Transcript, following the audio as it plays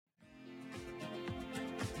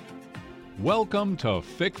Welcome to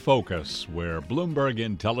FIC Focus, where Bloomberg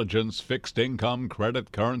Intelligence fixed income,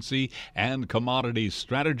 credit, currency, and commodities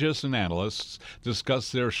strategists and analysts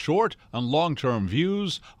discuss their short and long-term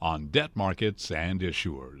views on debt markets and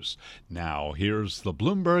issuers. Now, here's the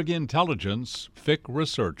Bloomberg Intelligence FIC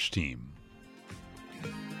research team.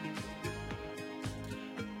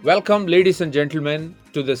 Welcome, ladies and gentlemen,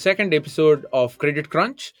 to the second episode of Credit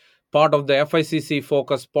Crunch, part of the FICC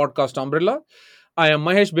Focus podcast umbrella. I am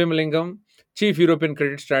Mahesh Bhimalingam, Chief European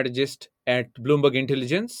Credit Strategist at Bloomberg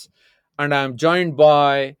Intelligence, and I am joined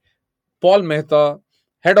by Paul Mehta,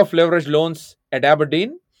 Head of Leverage Loans at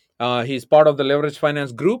Aberdeen. He is part of the Leverage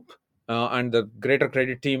Finance Group and the Greater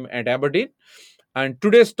Credit Team at Aberdeen. And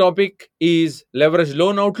today's topic is Leverage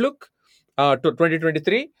Loan Outlook to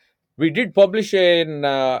 2023. We did publish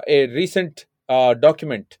a recent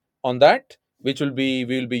document on that, which we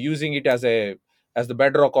will be using it as the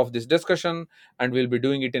bedrock of this discussion, and we'll be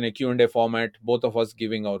doing it in a Q&A format, both of us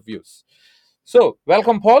giving our views. So,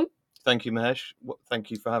 welcome, Paul. Thank you, Mahesh.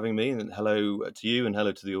 Thank you for having me, and hello to you and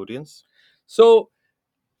hello to the audience. So,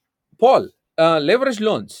 Paul, leverage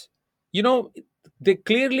loans, they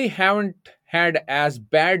clearly haven't had as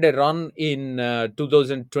bad a run in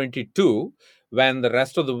 2022 when the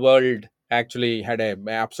rest of the world actually had an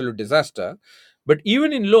absolute disaster. But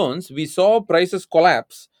even in loans, we saw prices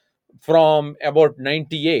collapse from about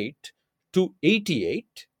 98 to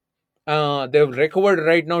 88. They've recovered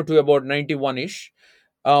right now to about 91-ish.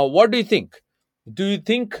 What do you think? Do you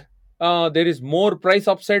think there is more price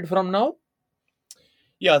upside from now?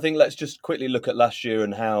 Yeah, I think let's just quickly look at last year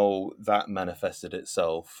and how that manifested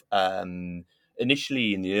itself.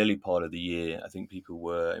 Initially, in the early part of the year, I think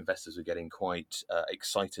investors were getting quite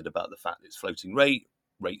excited about the fact that it's floating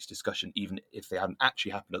rates discussion, even if they hadn't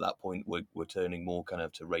actually happened at that point, were turning more kind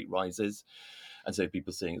of to rate rises. And so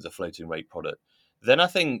people seeing it as a floating rate product. Then I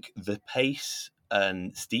think the pace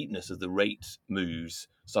and steepness of the rate moves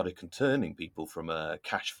started concerning people from a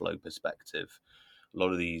cash flow perspective. A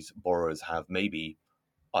lot of these borrowers have maybe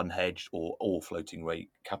unhedged or all floating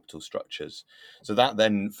rate capital structures. So that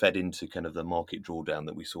then fed into kind of the market drawdown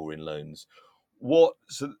that we saw in loans.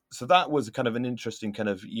 So that was kind of an interesting kind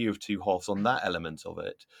of year of two halves on that element of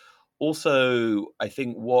it. Also, I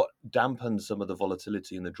think what dampened some of the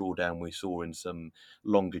volatility in the drawdown we saw in some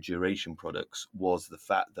longer duration products was the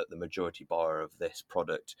fact that the majority buyer of this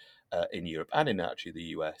product in Europe and in actually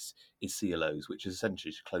the US is CLOs, which is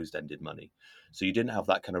essentially closed-ended money. So you didn't have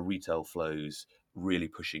that kind of retail flows really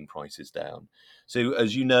pushing prices down. So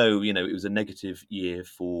as you know, it was a negative year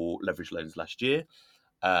for leverage loans last year.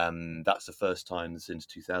 That's the first time since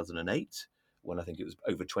 2008. When I think it was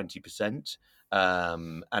over 20%.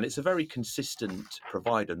 And it's a very consistent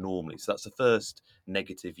provider normally. So that's the first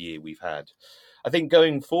negative year we've had. I think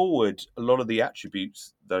going forward, a lot of the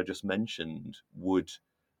attributes that I just mentioned would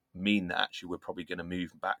mean that actually we're probably going to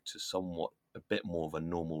move back to somewhat a bit more of a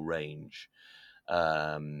normal range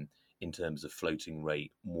in terms of floating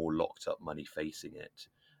rate, more locked up money facing it.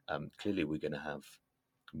 Clearly, we're going to have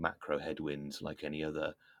macro headwinds like any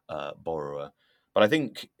other borrower. But I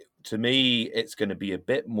think, to me, it's going to be a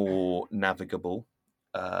bit more navigable.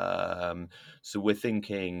 So we're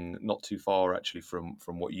thinking not too far, actually, from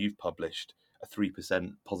what you've published, a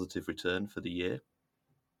 3% positive return for the year.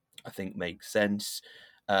 I think makes sense.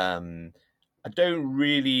 I don't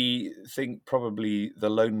really think probably the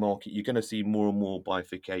loan market, you're going to see more and more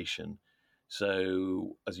bifurcation.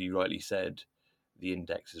 So, as you rightly said, the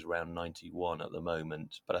index is around 91 at the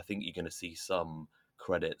moment, but I think you're going to see some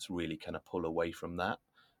credits really kind of pull away from that,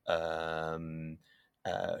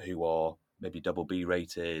 who are maybe double B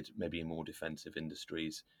rated, maybe in more defensive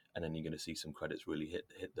industries, and then you're going to see some credits really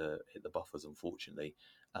hit the buffers. Unfortunately,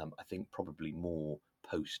 I think probably more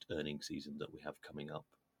post earnings season that we have coming up.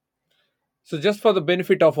 So, just for the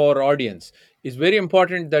benefit of our audience, it's very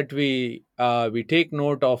important that we take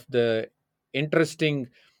note of the interesting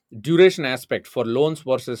duration aspect for loans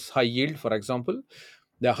versus high yield. For example,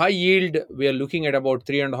 the high yield, we are looking at about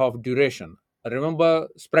 3.5 duration. Remember,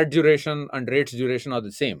 spread duration and rates duration are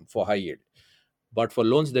the same for high yield. But for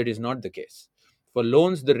loans, that is not the case. For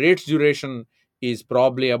loans, the rates duration is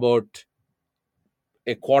probably about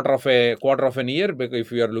a quarter of an year, because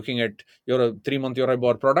if you are looking at your 3-month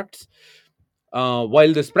Euribor products,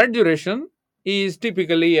 while the spread duration is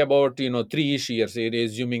typically about 3-ish years,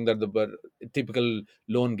 assuming that the typical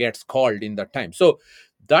loan gets called in that time. So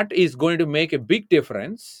that is going to make a big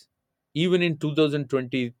difference even in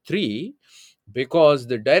 2023, because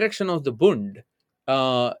the direction of the Bund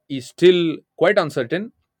is still quite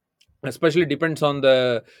uncertain, especially depends on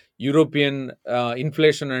the European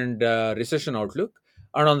inflation and recession outlook.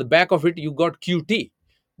 And on the back of it, you got QT,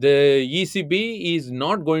 the ECB is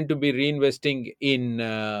not going to be reinvesting in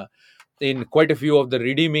quite a few of the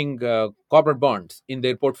redeeming corporate bonds in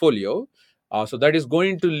their portfolio. So that is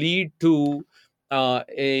going to lead to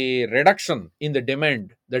a reduction in the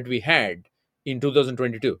demand that we had in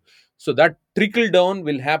 2022. So that trickle down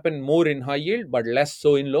will happen more in high yield, but less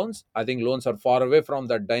so in loans. I think loans are far away from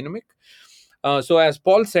that dynamic. So as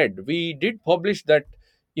Paul said, we did publish that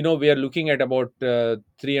we are looking at about 3.25,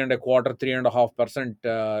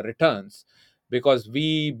 3.5% returns, because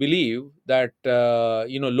we believe that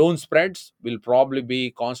loan spreads will probably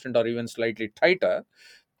be constant or even slightly tighter.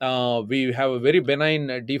 We have a very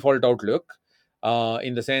benign default outlook,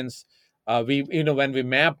 in the sense, we when we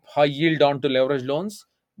map high yield onto leverage loans,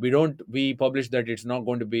 we publish that it's not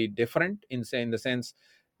going to be different in the sense,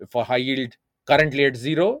 for high yield currently at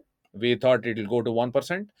 0, we thought it will go to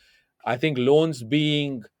 1%. I think loans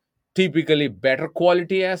being typically better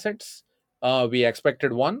quality assets, we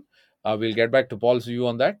expected 1. We'll get back to Paul's view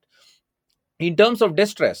on that. In terms of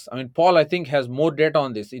distress, I mean, Paul, I think, has more data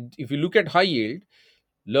on this. If you look at high yield,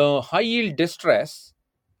 the high yield distress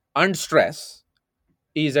and stress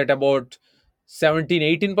is at about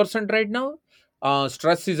 17-18% right now.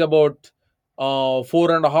 Stress is about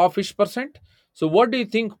 4.5-ish%. So what do you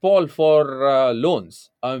think, Paul, for loans?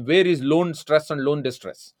 Where is loan stress and loan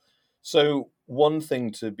distress? So one thing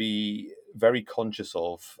to be very conscious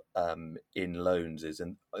of in loans is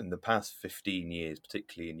in the past 15 years,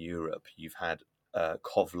 particularly in Europe, you've had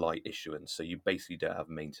COV-light issuance. So you basically don't have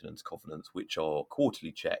maintenance covenants, which are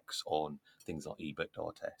quarterly checks on things like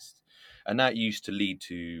EBITDA tests. And that used to lead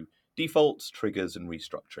to defaults, triggers, and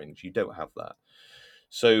restructurings. You don't have that.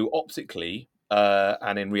 So optically,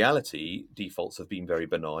 and in reality, defaults have been very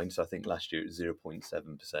benign. So I think last year it was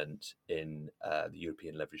 0.7% in the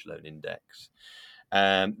European Leveraged Loan Index.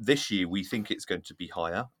 This year, we think it's going to be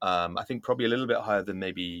higher. I think probably a little bit higher than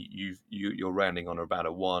maybe you're rounding on about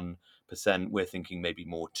a 1%. We're thinking maybe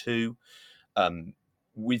more 2%.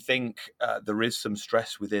 We think there is some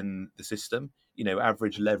stress within the system.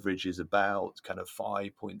 Average leverage is about kind of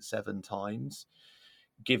 5.7 times.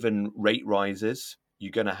 Given rate rises, you're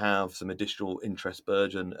going to have some additional interest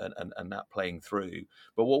burden and that playing through.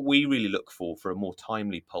 But what we really look for a more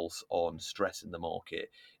timely pulse on stress in the market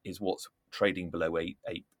is what's trading below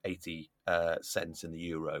 80 cents in the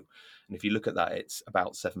euro. And if you look at that, it's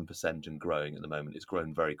about 7% and growing at the moment. It's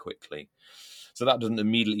grown very quickly. So that doesn't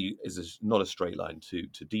immediately is not a straight line to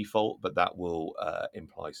default, but that will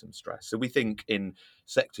imply some stress. So we think in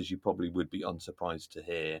sectors you probably would be unsurprised to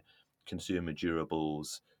hear consumer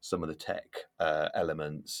durables, some of the tech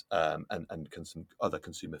elements, and some other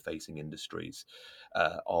consumer-facing industries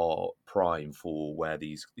are prime for where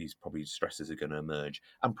these probably stresses are going to emerge,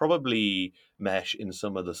 and probably mesh in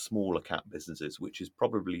some of the smaller cap businesses, which is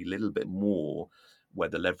probably a little bit more where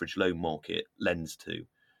the leveraged loan market lends to.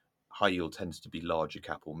 High yield tends to be larger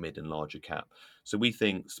cap or mid and larger cap. So we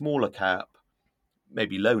think smaller cap,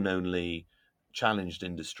 maybe loan only, challenged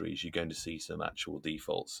industries, you're going to see some actual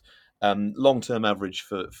defaults. Long-term average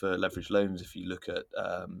for leveraged loans, if you look at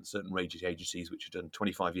certain rating agencies which have done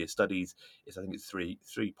 25-year studies, I think it's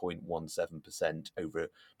 3.17% over a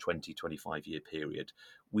 25-year period.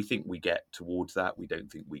 We think we get towards that. We don't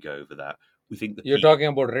think we go over that. We think You're talking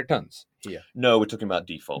about returns here. No, we're talking about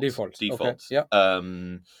defaults. Defaults. Okay. Yeah.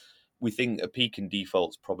 We think a peak in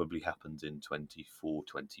defaults probably happens in 24,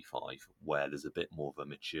 25, where there's a bit more of a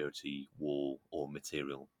maturity wall or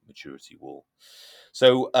material maturity wall.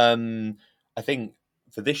 So I think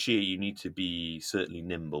for this year, you need to be certainly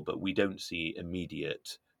nimble, but we don't see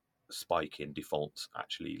immediate spike in defaults,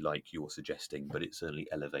 actually, like you're suggesting, but it's certainly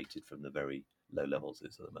elevated from the very low levels it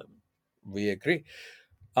is at the moment. We agree.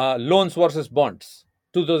 Loans versus bonds,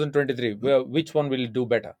 2023, which one will do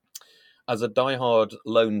better? As a diehard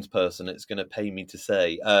loans person, it's going to pay me to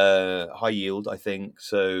say high yield, I think.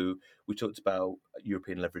 So we talked about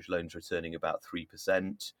European leveraged loans returning about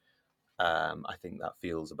 3%. I think that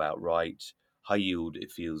feels about right. High yield,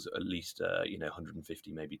 it feels at least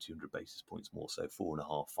 150, maybe 200 basis points more, so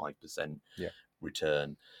 4.5%, 5%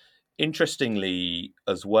 return. Interestingly,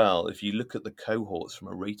 as well, if you look at the cohorts from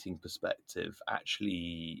a rating perspective,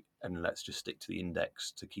 actually, and let's just stick to the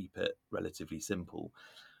index to keep it relatively simple,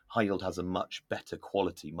 high yield has a much better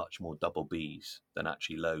quality, much more double Bs than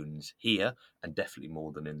actually loans here, and definitely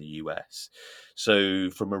more than in the US. So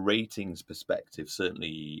from a ratings perspective,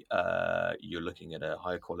 certainly you're looking at a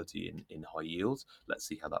higher quality in high yields. Let's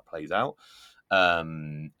see how that plays out.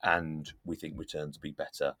 And we think returns will be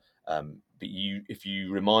better. But if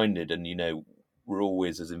you reminded, and we're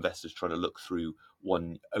always as investors trying to look through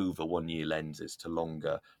 1 year lenses to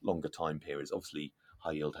longer time periods. Obviously,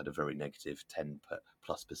 high yield had a very negative 10+%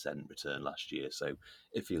 return last year. So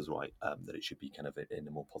it feels right that it should be kind of in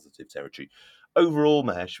a more positive territory. Overall,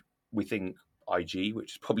 Mahesh, we think IG,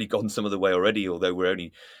 which has probably gone some of the way already, although we're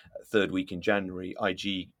only third week in January,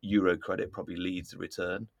 IG Euro credit probably leads the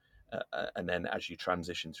return. And then as you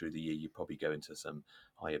transition through the year, you probably go into some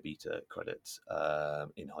higher beta credits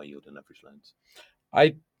in high yield and leverage loans.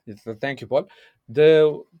 Thank you, Paul.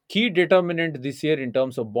 The key determinant this year in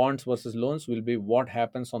terms of bonds versus loans will be what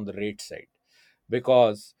happens on the rate side,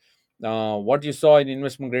 because what you saw in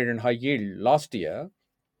investment grade and high yield last year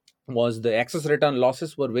was the excess return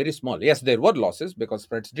losses were very small. Yes, there were losses because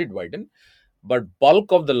spreads did widen, but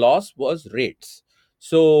bulk of the loss was rates.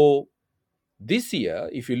 So this year,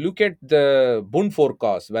 if you look at the Bund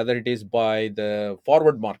forecast, whether it is by the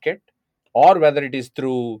forward market or whether it is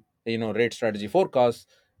through rate strategy forecasts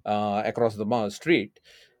across the street,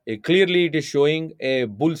 clearly it is showing a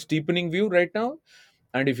bull steepening view right now.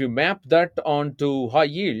 And if you map that onto high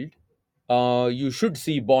yield, you should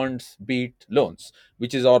see bonds beat loans,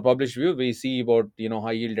 which is our published view. We see about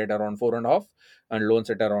high yield at around 4.5 and loans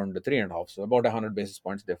at around 3.5, so about 100 basis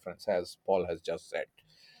points difference, as Paul has just said.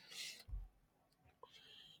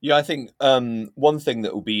 Yeah, I think one thing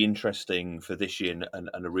that will be interesting for this year and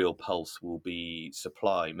a real pulse will be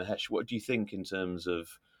supply. Mahesh, what do you think in terms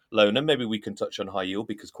of loan? And maybe we can touch on high yield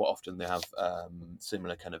because quite often they have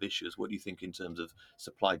similar kind of issues. What do you think in terms of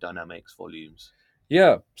supply dynamics, volumes?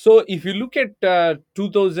 Yeah, so if you look at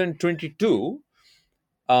 2022,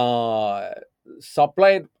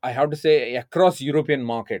 supply, I have to say, across European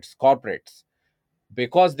markets, corporates,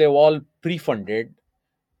 because they've all pre-funded,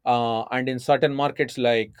 and in certain markets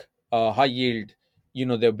like high yield,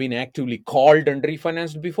 they've been actively called and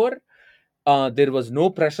refinanced before. There was no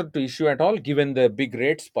pressure to issue at all given the big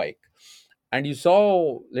rate spike, and you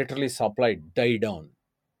saw literally supply die down.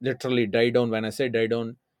 Literally die down. When I say die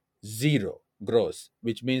down, zero gross,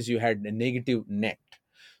 which means you had a negative net.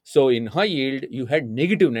 So in high yield, you had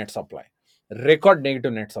negative net supply, record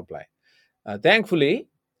negative net supply. Thankfully,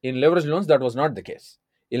 in leverage loans, that was not the case.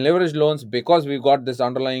 In leverage loans, because we got this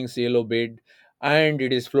underlying CLO bid and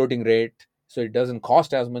it is floating rate, so it doesn't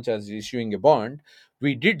cost as much as issuing a bond,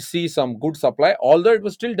 we did see some good supply, although it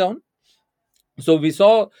was still down. So we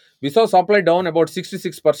saw supply down about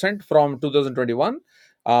 66% from 2021.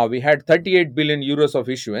 We had 38 billion euros of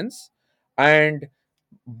issuance, and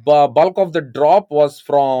bulk of the drop was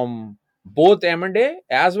from both M&A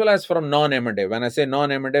as well as from non-M&A. When I say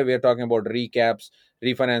non-M&A, we are talking about recaps,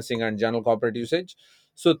 refinancing, and general corporate usage.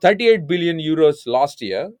 So 38 billion euros last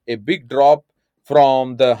year, a big drop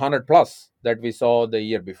from the 100 plus that we saw the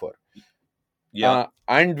year before. Yeah.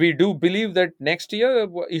 And we do believe that next year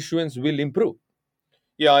issuance will improve.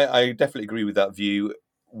 Yeah, I definitely agree with that view.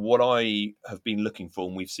 What I have been looking for,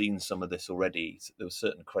 and we've seen some of this already, there were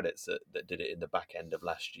certain credits that did it in the back end of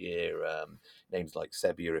last year. Names like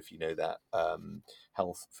Sebia, if you know that,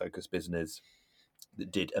 health-focused business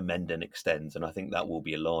that did amend and extend. And I think that will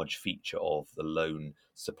be a large feature of the loan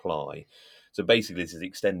supply. So basically, this is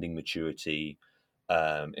extending maturity.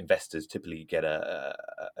 Investors typically get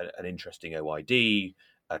an interesting OID,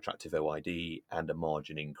 attractive OID, and a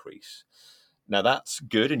margin increase. Now that's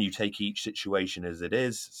good, and you take each situation as it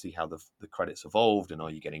is, see how the credit's evolved, and are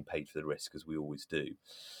you getting paid for the risk, as we always do.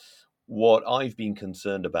 What I've been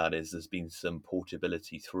concerned about is there's been some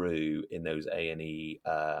portability through in those A&E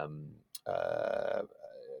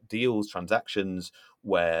deals, transactions,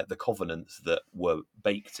 where the covenants that were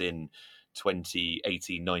baked in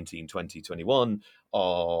 2018, 19, 20, 21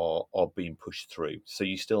 are being pushed through. So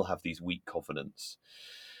you still have these weak covenants.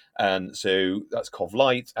 And so that's Cov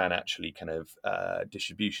Light and actually kind of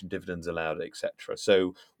distribution dividends allowed, etc.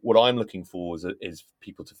 So what I'm looking for is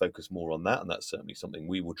people to focus more on that, and that's certainly something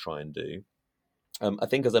we will try and do. I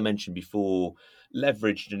think, as I mentioned before,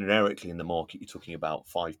 leverage generically in the market, you're talking about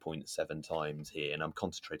 5.7 times here, and I'm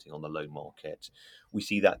concentrating on the loan market. We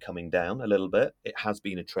see that coming down a little bit. It has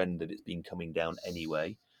been a trend that it's been coming down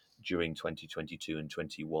anyway during 2022 and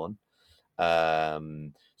 21.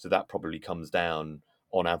 So that probably comes down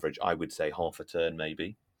on average, I would say half a turn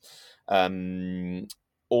maybe.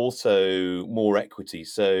 Also more equity.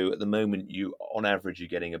 So at the moment, on average, you're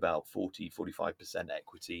getting about 40-45%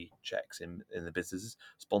 equity checks in the businesses.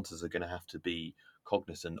 Sponsors are going to have to be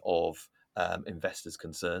cognizant of investors'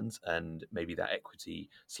 concerns, and maybe that equity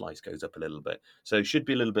slice goes up a little bit. So it should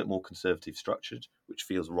be a little bit more conservative structured, which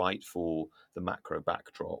feels right for the macro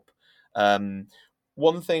backdrop.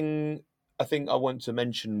 One thing I think I want to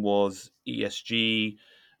mention was ESG.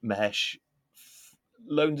 Mahesh,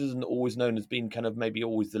 loans isn't always known as being kind of maybe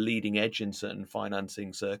always the leading edge in certain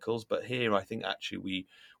financing circles, but here I think actually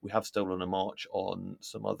we have stolen a march on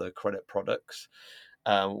some other credit products.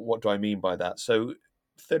 What do I mean by that? So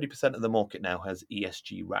 30% of the market now has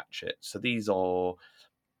ESG ratchets. So these are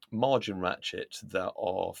margin ratchets that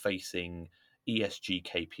are facing ESG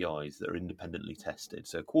KPIs that are independently tested.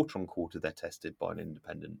 So quarter on quarter, they're tested by an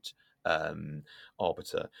independent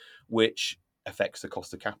arbiter, which affects the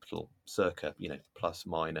cost of capital, circa plus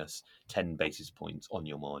minus 10 basis points on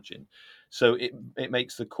your margin. So it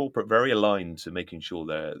makes the corporate very aligned to making sure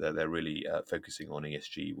they're really focusing on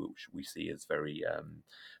ESG, which we see as very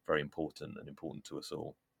very important and important to us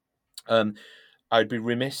all. I'd be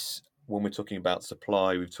remiss when we're talking about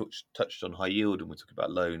supply. We've touched on high yield and we're talking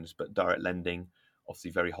about loans, but direct lending,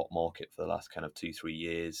 obviously very hot market for the last kind of 2-3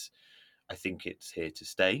 years. I think it's here to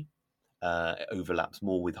stay. It overlaps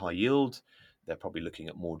more with high yield. They're probably looking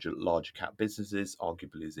at more larger cap businesses.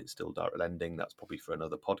 Arguably, is it still direct lending? That's probably for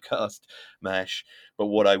another podcast, Mesh. But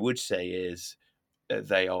what I would say is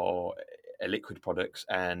they are illiquid products,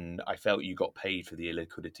 and I felt you got paid for the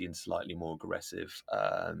illiquidity and slightly more aggressive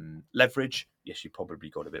leverage. Yes, you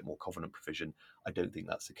probably got a bit more covenant provision. I don't think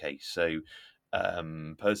that's the case. So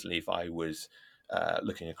personally, if I was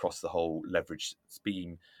looking across the whole leverage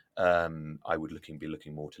scheme, I would be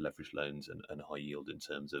looking more to leverage loans and high yield in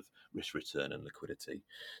terms of risk return and liquidity.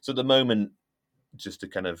 So at the moment, just to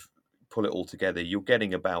kind of pull it all together, you're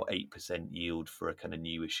getting about 8% yield for a kind of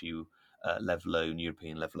new issue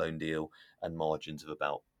European level loan deal, and margins of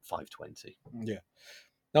about 520. Yeah.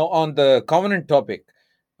 Now, on the covenant topic,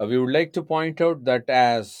 we would like to point out that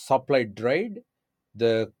as supply dried,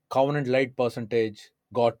 the covenant light percentage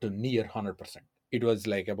got to near 100%. It was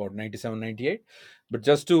like about 97, 98. But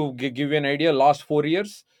just to give you an idea, last 4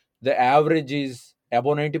 years, the average is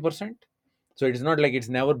above 90%. So it's not like it's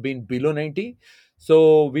never been below 90.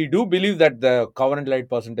 So we do believe that the covenant light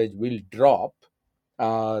percentage will drop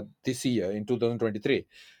this year in 2023.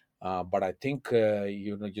 But I think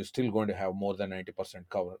you're still going to have more than 90%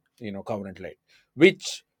 covenant light,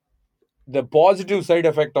 which the positive side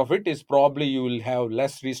effect of it is probably you will have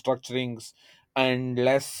less restructurings and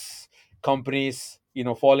less companies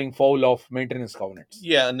falling foul of maintenance covenants.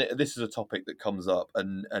 Yeah, and this is a topic that comes up,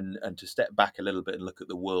 and to step back a little bit and look at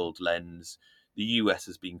the world lens, the US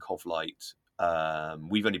has been CovLight.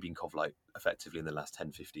 We've only been CovLight effectively in the last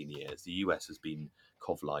 10-15 years. The US has been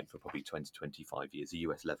CovLight for probably 20-25 years, the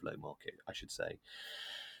US level loan market, I should say.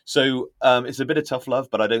 So it's a bit of tough love,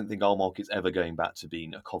 but I don't think our market's ever going back to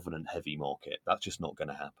being a covenant-heavy market. That's just not going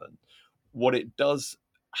to happen. What it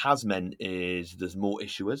has meant is there's more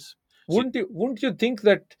issuers. Wouldn't you think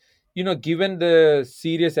that, given the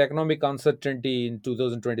serious economic uncertainty in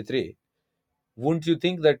 2023, wouldn't you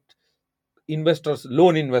think that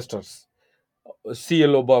loan investors,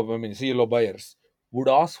 CLO buyers, would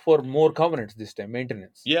ask for more covenants this time,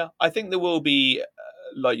 maintenance? Yeah, I think there will be,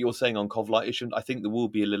 like you're saying on CovLight issue, I think there will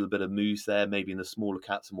be a little bit of moves there, maybe in the smaller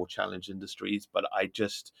caps and more challenged industries. But I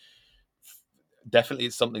just definitely,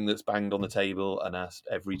 it's something that's banged on the table and asked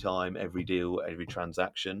every time, every deal, every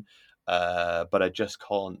transaction. But I just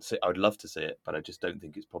can't see. I would love to see it, but I just don't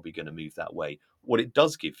think it's probably going to move that way. What it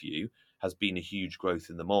does give you has been a huge growth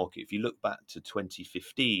in the market. If you look back to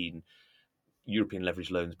 2015, European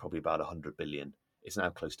leveraged loans probably about 100 billion. It's now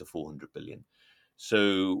close to 400 billion.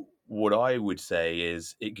 So what I would say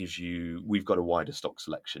is we've got a wider stock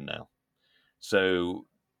selection now. So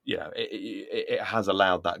it has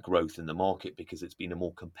allowed that growth in the market because it's been a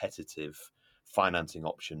more competitive financing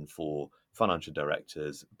option for financial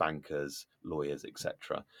directors, bankers, lawyers,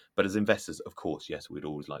 etc. But as investors, of course, yes, we'd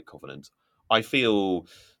always like covenants. I feel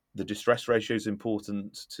the distress ratio is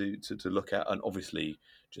important to look at, and obviously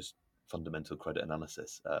just fundamental credit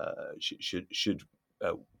analysis should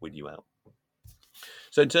win you out.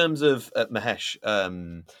 So in terms of Mahesh,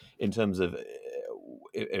 in terms of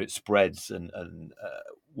it spreads and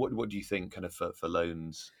what do you think kind of for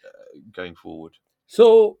loans going forward?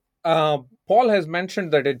 So Paul has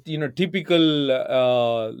mentioned that typical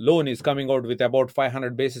loan is coming out with about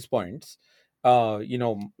 500 basis points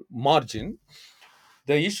margin.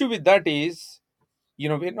 The issue with that is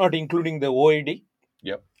we're not including the OID.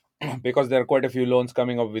 Yep. Because there are quite a few loans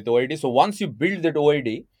coming up with OID. So once you build that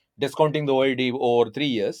OID, discounting the OID over 3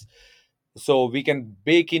 years, so we can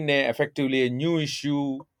bake in effectively a new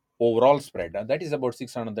issue overall spread, and that is about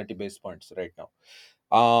 630 basis points right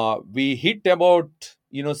now. We hit about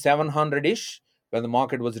 700-ish when the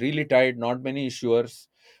market was really tight, not many issuers.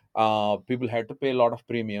 People had to pay a lot of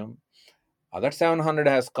premium. That 700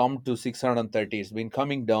 has come to 630. It's been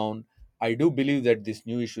coming down. I do believe that this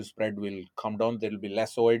new issue spread will come down. There will be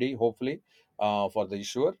less OID, hopefully. for the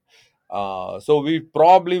issuer. So we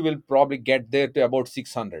probably will get there to about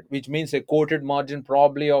 600, which means a quoted margin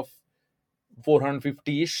probably of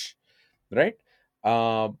 450-ish, right?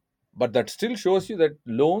 Uh, but that still shows you that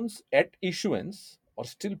loans at issuance are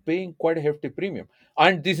still paying quite a hefty premium.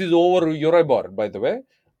 And this is over Euribor, by the way.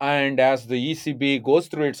 And as the ECB goes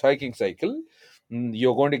through its hiking cycle,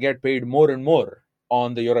 you're going to get paid more and more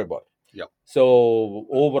on the Euribor. Yeah. So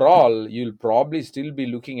overall, you'll probably still be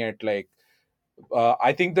looking at like,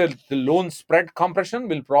 I think the loan spread compression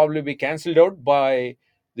will probably be cancelled out by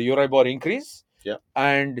the Euribor increase. Yeah.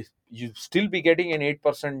 And you still be getting an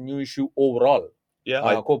 8% new issue overall.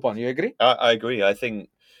 Yeah, coupon. You agree? I agree. I think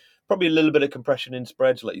probably a little bit of compression in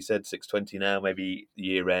spreads, like you said, 620 now, maybe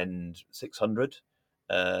year end 600.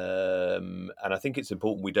 And I think it's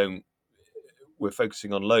important we're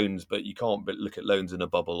focusing on loans, but you can't look at loans in a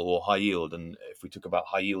bubble or high yield. And if we talk about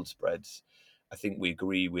high yield spreads, I think we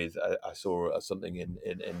agree with. I saw something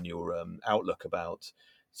in your outlook about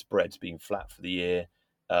spreads being flat for the year.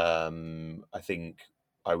 I think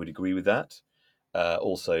I would agree with that.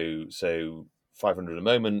 Also, so 500 at the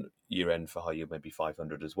moment, year end for high yield maybe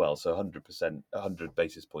 500 as well. So 100%, 100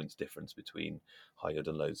 basis points difference between high yield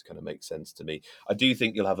and lows kind of makes sense to me. I do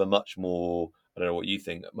think you'll have a much more, I don't know what you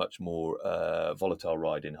think, much more volatile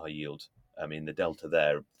ride in high yield. I mean, the delta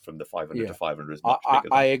there from the 500 to 500 is much bigger.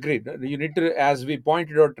 I agree. You need to, as we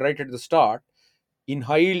pointed out right at the start, in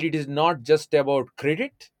high yield, it is not just about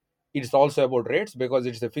credit. It is also about rates because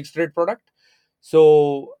it's a fixed rate product.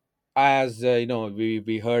 So as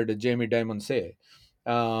we heard Jamie Dimon say,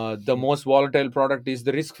 the most volatile product is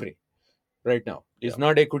the risk-free right now. It's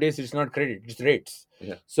not equities, it's not credit, it's rates.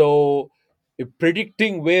 Yeah. So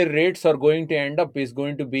predicting where rates are going to end up is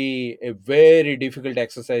going to be a very difficult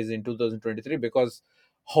exercise in 2023 because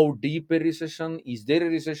how deep a recession, is there a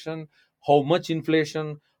recession, how much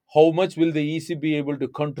inflation, how much will the ECB be able to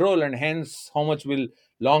control, and hence how much will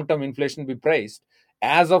long-term inflation be priced.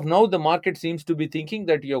 As of now, the market seems to be thinking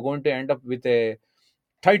that you're going to end up with a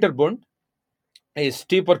tighter bund, a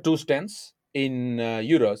steeper two stance in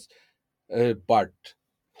euros, but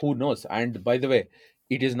who knows? And by the way,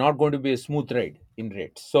 it is not going to be a smooth ride in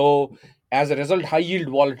rates. So as a result, high yield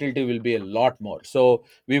volatility will be a lot more. So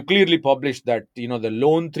we've clearly published that the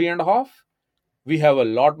loan 3.5, we have a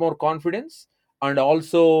lot more confidence, and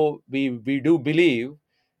also we do believe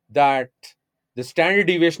that the standard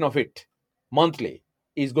deviation of it monthly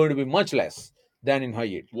is going to be much less than in high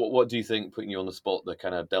yield. What do you think, putting you on the spot, the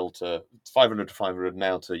kind of delta 500 to 500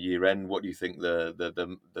 now to year end? What do you think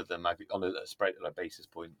the on a spread like basis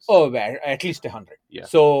points? Oh, at least 100. Yeah.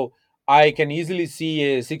 So I can easily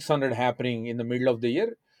see a 600 happening in the middle of the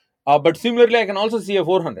year, but similarly, I can also see a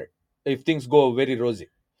 400 if things go very rosy.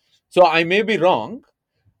 So I may be wrong,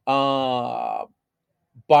 but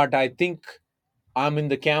I think I'm in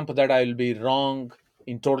the camp that I will be wrong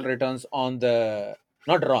in total returns on the,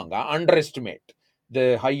 not wrong, I underestimate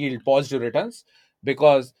the high yield positive returns,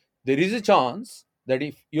 because there is a chance that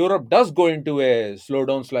if Europe does go into a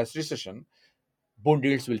slowdown / recession, bond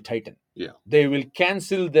yields will tighten. Yeah. They will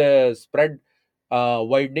cancel the spread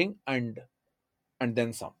widening and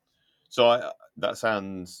then some. So that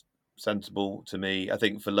sounds sensible to me. I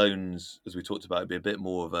think for loans, as we talked about, it'd be a bit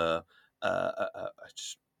more of a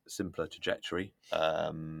simpler trajectory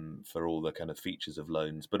for all the kind of features of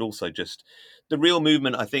loans, but also just the real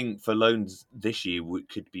movement. I think for loans this year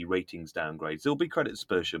could be ratings downgrades. There'll be credit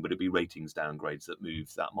dispersion, but it'll be ratings downgrades that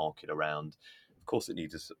move that market around. Of course, it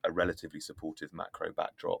needs a relatively supportive macro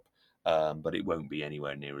backdrop, but it won't be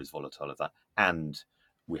anywhere near as volatile as that. And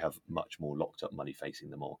we have much more locked up money facing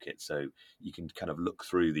the market. So you can kind of look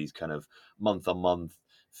through these kind of month on month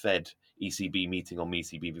Fed ECB meeting on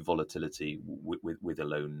ECB volatility with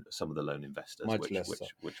some of the loan investors,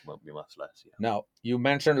 which won't be much less. Yeah. Now, you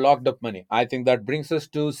mentioned locked up money. I think that brings us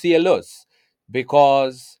to CLOs,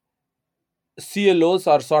 because CLOs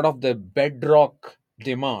are sort of the bedrock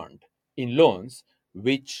demand in loans,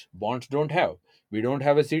 which bonds don't have. We don't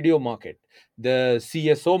have a CDO market. The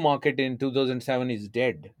CSO market in 2007 is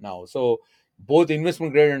dead now. So both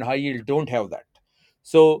investment grade and high yield don't have that.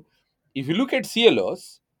 So if you look at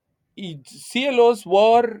CLOs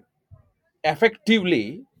were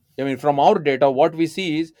effectively, I mean, from our data, what we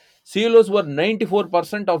see is CLOs were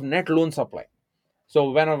 94% of net loan supply.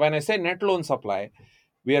 So when I say net loan supply,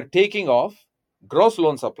 we are taking off gross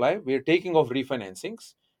loan supply, we are taking off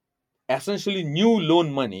refinancings, essentially new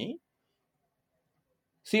loan money.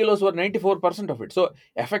 CLOs were 94% of it. So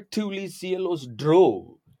effectively, CLOs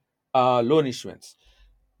drove loan issuance.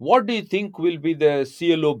 What do you think will be the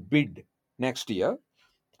CLO bid next year,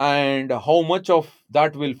 and how much of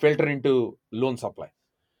that will filter into loan supply?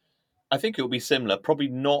 I think it will be similar, probably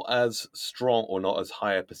not as strong or not as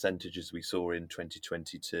high a percentage as we saw in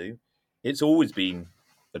 2022. It's always been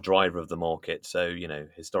a driver of the market. So,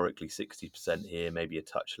 historically 60% here, maybe a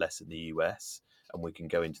touch less in the US. And we can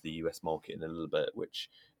go into the US market in a little bit, which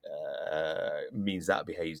means that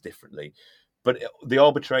behaves differently. But the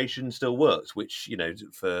arbitration still works, which,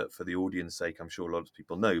 for the audience sake, I'm sure a lot of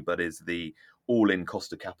people know, but is the all-in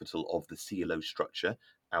cost of capital of the CLO structure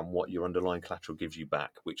and what your underlying collateral gives you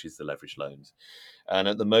back, which is the leveraged loans. And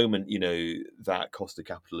at the moment, that cost of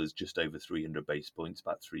capital is just over 300 basis points,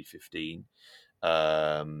 about 315.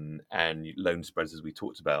 And loan spreads, as we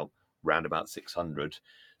talked about, round about 600.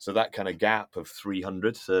 So that kind of gap of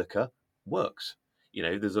 300 circa works.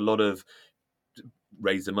 There's a lot of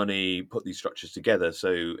raise the money, put these structures together.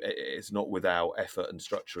 So it's not without effort and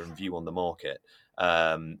structure and view on the market.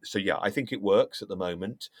 So yeah, I think it works at the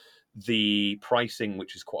moment. The pricing,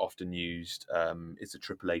 which is quite often used, is the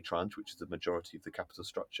AAA tranche, which is the majority of the capital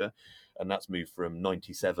structure. And that's moved from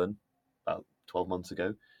 97 about 12 months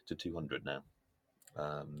ago to 200 now.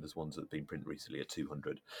 There's ones that have been printed recently at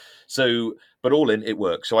 200. So, but all in, it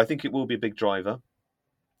works. So I think it will be a big driver.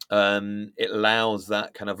 It allows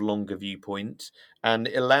that kind of longer viewpoint, and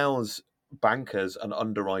it allows bankers and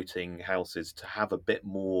underwriting houses to have a bit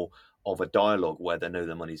more of a dialogue where they know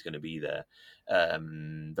the money's going to be there.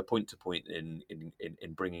 The point to point in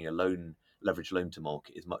bringing a leverage loan to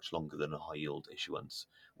market is much longer than a high yield issuance,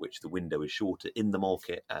 which the window is shorter in the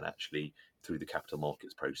market and actually through the capital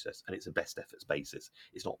markets process, and it's a best efforts basis.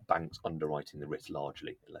 It's not banks underwriting the risk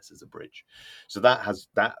largely, unless there's a bridge. So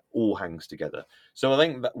that all hangs together. So I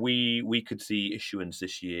think that we could see issuance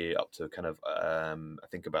this year up to kind of I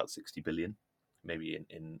think about 60 billion, maybe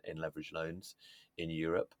in leverage loans in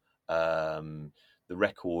Europe. The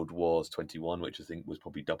record was 21, which I think was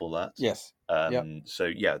probably double that. Yes. So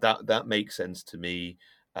yeah, that makes sense to me.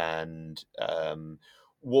 And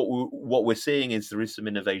what we're seeing is there is some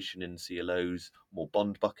innovation in CLOs, more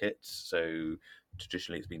bond buckets. So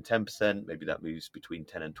traditionally it's been 10%, maybe that moves between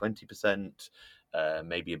 10 and 20%.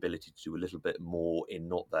 Maybe ability to do a little bit more in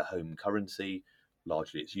not their home currency.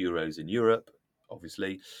 Largely it's euros in Europe,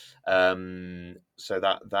 obviously. So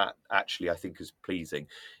that actually I think is pleasing.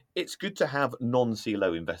 It's good to have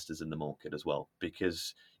non-CLO investors in the market as well,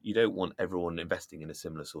 because you don't want everyone investing in a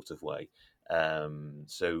similar sort of way.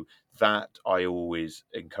 So that I always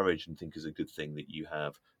encourage and think is a good thing, that you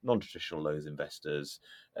have non-traditional loans investors,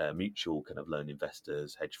 mutual kind of loan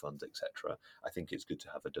investors, hedge funds, etc. I think it's good to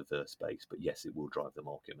have a diverse base, but yes, it will drive the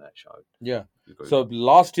market, Mesh. Yeah. So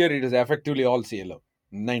last year it is effectively all CLO,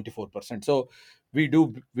 94%. So we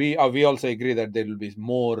also agree that there will be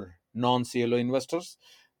more non-CLO investors.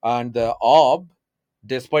 And the ARB,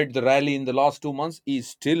 despite the rally in the last 2 months, is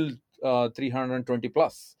still 320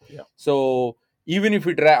 plus. Yeah. So even if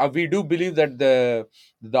we do believe that the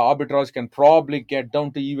arbitrage can probably get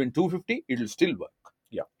down to even 250, it will still work.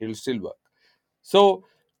 Yeah, it will still work. So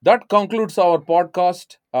that concludes our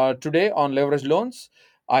podcast today on leverage loans.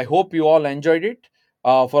 I hope you all enjoyed it.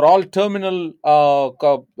 For all terminal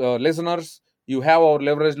listeners, you have our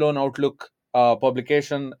leverage loan outlook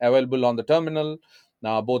publication available on the terminal,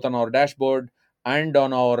 both on our dashboard and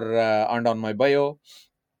on our and on my bio.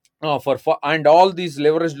 And all these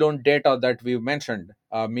leverage loan data that we've mentioned,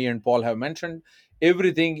 me and Paul have mentioned,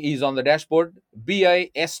 everything is on the dashboard,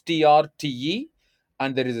 BISTRTE,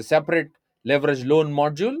 and there is a separate leverage loan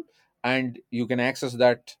module, and you can access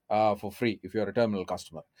that for free if you're a terminal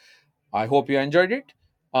customer. I hope you enjoyed it.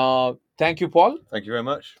 Thank you, Paul. Thank you very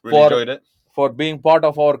much. Really enjoyed it. For being part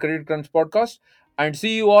of our Credit Crunch podcast, and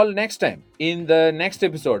see you all next time in the next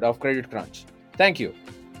episode of Credit Crunch. Thank you.